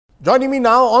Joining me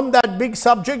now on that big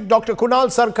subject, Dr. Kunal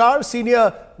Sarkar,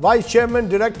 Senior Vice Chairman,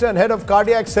 Director and Head of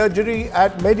Cardiac Surgery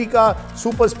at Medica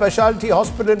Super Specialty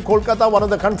Hospital in Kolkata, one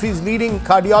of the country's leading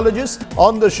cardiologists,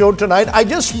 on the show tonight. I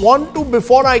just want to,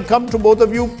 before I come to both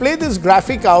of you, play this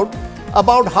graphic out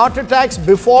about heart attacks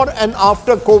before and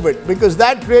after COVID, because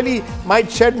that really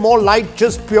might shed more light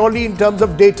just purely in terms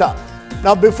of data.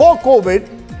 Now, before COVID,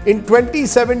 in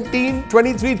 2017,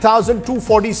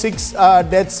 23,246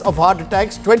 deaths of heart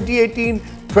attacks. 2018,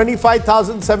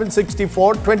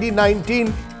 25,764.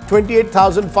 2019,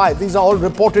 28,005. These are all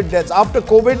reported deaths. After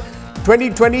COVID,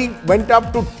 2020 went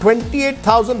up to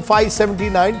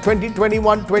 28,579.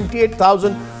 2021,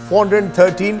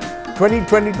 28,413.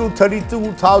 2022,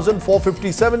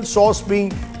 32,457. Source being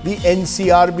the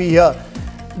NCRB here.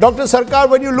 Dr. Sarkar,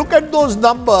 when you look at those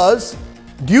numbers,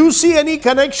 do you see any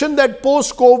connection that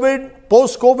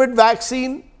post-COVID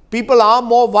vaccine, people are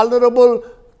more vulnerable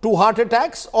to heart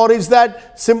attacks, or is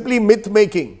that simply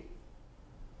myth-making?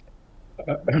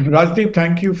 Rajdeep,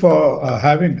 thank you for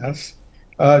having us.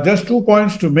 Just 2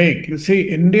 points to make. You see,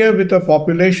 India with a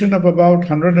population of about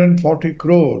 140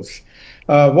 crores,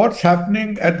 what's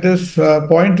happening at this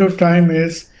point of time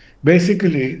is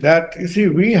basically that, you see,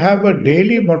 we have a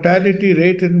daily mortality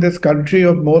rate in this country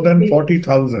of more than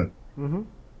 40,000. Mm-hmm.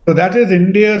 So that is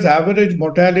India's average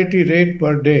mortality rate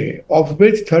per day, of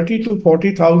which 30 to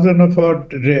 40,000 of our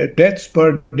deaths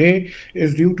per day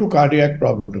is due to cardiac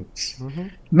problems. Mm-hmm.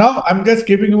 Now, I'm just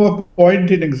giving you a point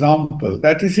in example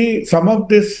that, you see, some of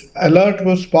this alert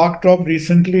was sparked off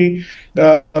recently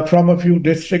from a few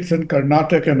districts in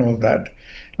Karnataka and all that.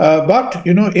 But,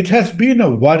 you know, it has been a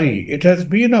worry. It has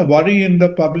been a worry in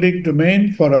the public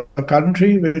domain for a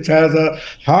country which has a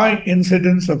high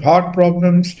incidence of heart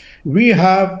problems. We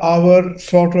have our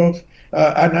sort of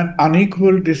an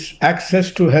unequal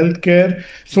access to healthcare.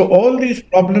 So all these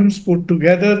problems put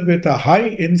together with a high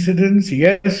incidence,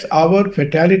 yes, our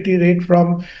fatality rate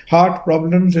from heart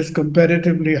problems is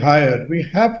comparatively higher. We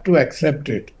have to accept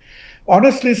it.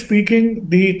 Honestly speaking,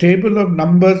 the table of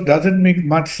numbers doesn't make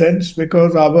much sense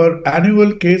because our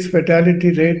annual case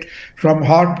fatality rate from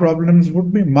heart problems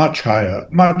would be much higher,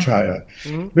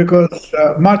 because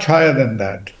much higher than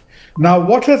that. Now,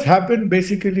 what has happened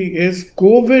basically is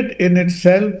COVID in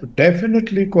itself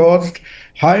definitely caused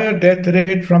higher death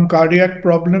rate from cardiac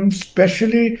problems,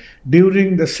 especially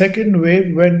during the second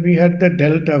wave when we had the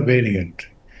Delta variant.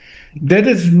 There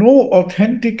is no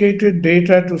authenticated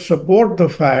data to support the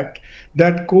fact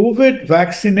that COVID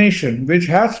vaccination, which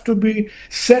has to be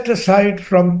set aside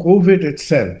from COVID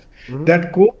itself,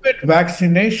 that COVID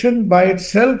vaccination by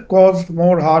itself caused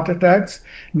more heart attacks.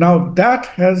 Now, that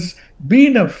has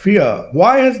been a fear.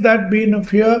 Why has that been a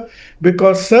fear?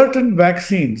 Because certain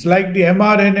vaccines, like the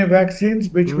mRNA vaccines,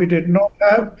 which we did not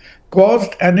have,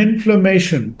 caused an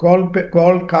inflammation called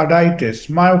myocarditis.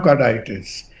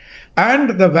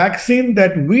 And the vaccine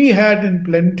that we had in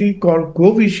plenty called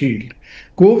Covishield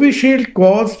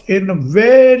caused in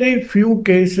very few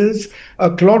cases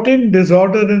a clotting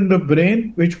disorder in the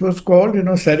brain, which was called,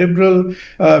 cerebral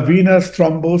venous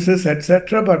thrombosis,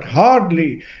 etc. But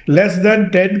hardly less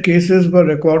than 10 cases were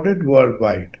recorded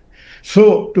worldwide.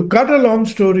 So to cut a long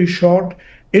story short,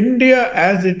 India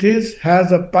as it is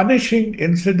has a punishing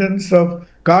incidence of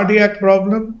cardiac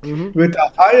problem with a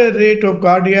higher rate of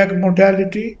cardiac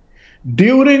mortality.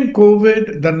 During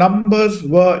COVID, the numbers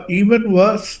were even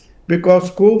worse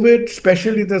because COVID,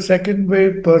 especially the second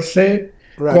wave per se,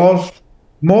 caused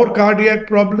more cardiac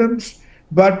problems.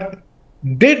 But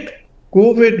did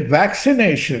COVID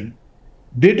vaccination,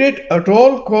 did it at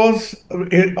all cause,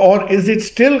 or is it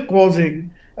still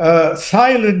causing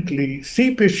silently,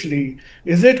 sheepishly,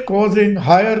 is it causing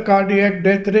higher cardiac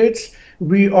death rates?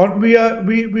 We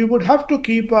would have to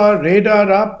keep our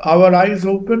radar up, our eyes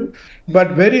open,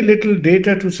 but very little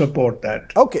data to support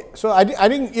that. Okay, so I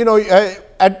think,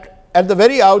 at the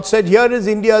very outset, here is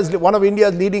one of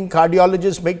India's leading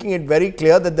cardiologists making it very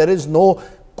clear that there is no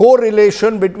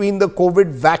correlation between the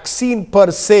COVID vaccine per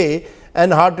se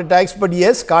and heart attacks. But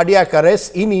yes, cardiac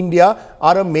arrests in India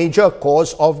are a major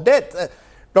cause of death.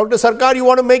 Dr. Sarkar, you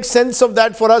want to make sense of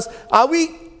that for us? Are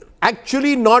we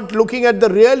actually not looking at the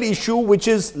real issue, which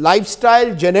is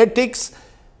lifestyle, genetics,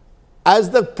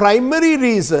 as the primary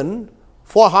reason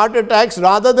for heart attacks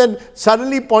rather than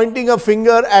suddenly pointing a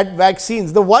finger at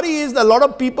vaccines? The worry is that a lot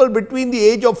of people between the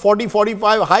age of 40,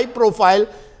 45, high profile,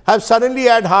 have suddenly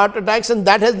had heart attacks, and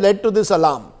that has led to this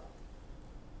alarm.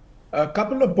 A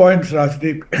couple of points,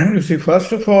 Rajdeep. You see,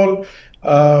 first of all,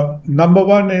 number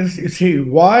one is, you see,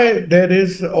 why there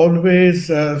is always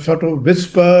sort of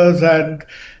whispers and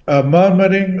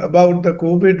murmuring about the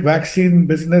COVID vaccine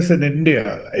business in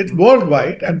India, it's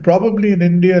worldwide and probably in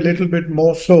India a little bit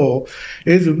more so,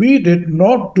 is we did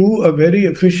not do a very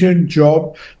efficient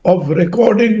job of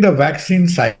recording the vaccine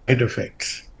side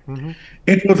effects.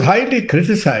 It was highly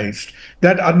criticized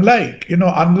that unlike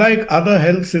other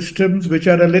health systems which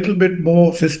are a little bit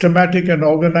more systematic and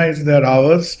organize their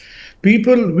hours,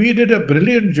 we did a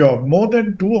brilliant job. More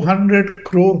than 200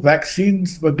 crore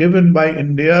vaccines were given by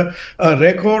India, a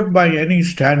record by any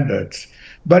standards.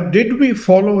 But did we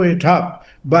follow it up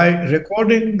by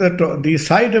recording the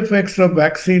side effects of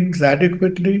vaccines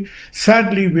adequately?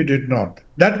 Sadly, we did not.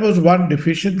 That was one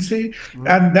deficiency,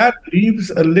 and that leaves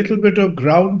a little bit of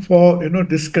ground for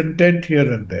discontent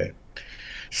here and there.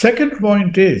 Second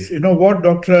point is, what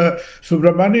Dr.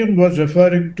 Subramanian was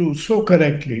referring to so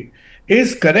correctly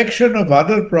is correction of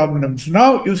other problems.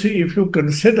 Now, you see, if you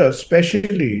consider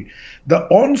especially the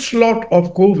onslaught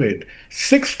of COVID,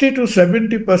 60 to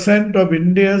 70% of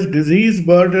India's disease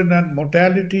burden and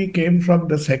mortality came from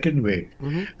the second wave.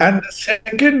 And the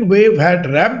second wave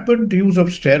had rampant use of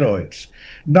steroids.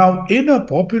 Now, in a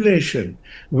population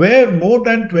where more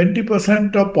than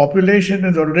 20% of population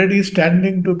is already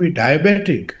standing to be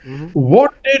diabetic,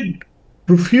 what did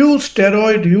profuse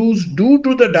steroid use do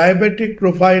to the diabetic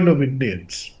profile of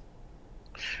Indians?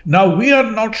 Now, we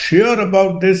are not sure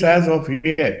about this as of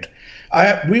yet.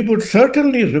 We would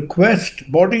certainly request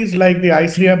bodies like the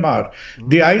ICMR.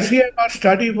 The ICMR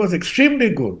study was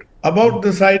extremely good about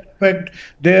the side effect,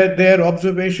 their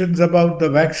observations about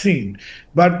the vaccine.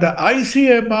 But the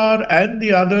ICMR and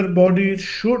the other bodies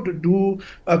should do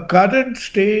a current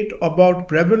state about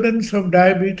prevalence of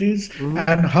diabetes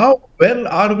and how well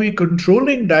are we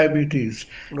controlling diabetes.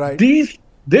 Right.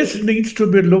 This needs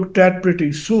to be looked at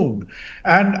pretty soon.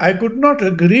 And I could not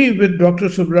agree with Dr.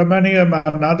 Subramaniam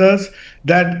and others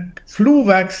that flu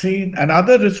vaccine and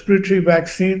other respiratory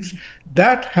vaccines,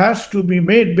 that has to be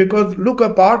made because, look,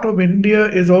 a part of India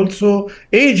is also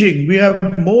aging. We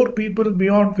have more people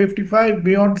beyond 55,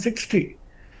 beyond 60.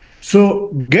 So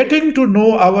getting to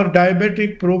know our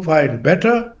diabetic profile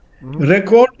better,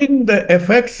 recording the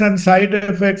effects and side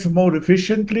effects more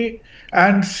efficiently,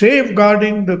 and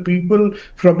safeguarding the people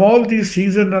from all these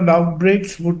seasonal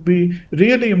outbreaks would be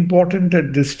really important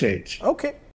at this stage. Okay.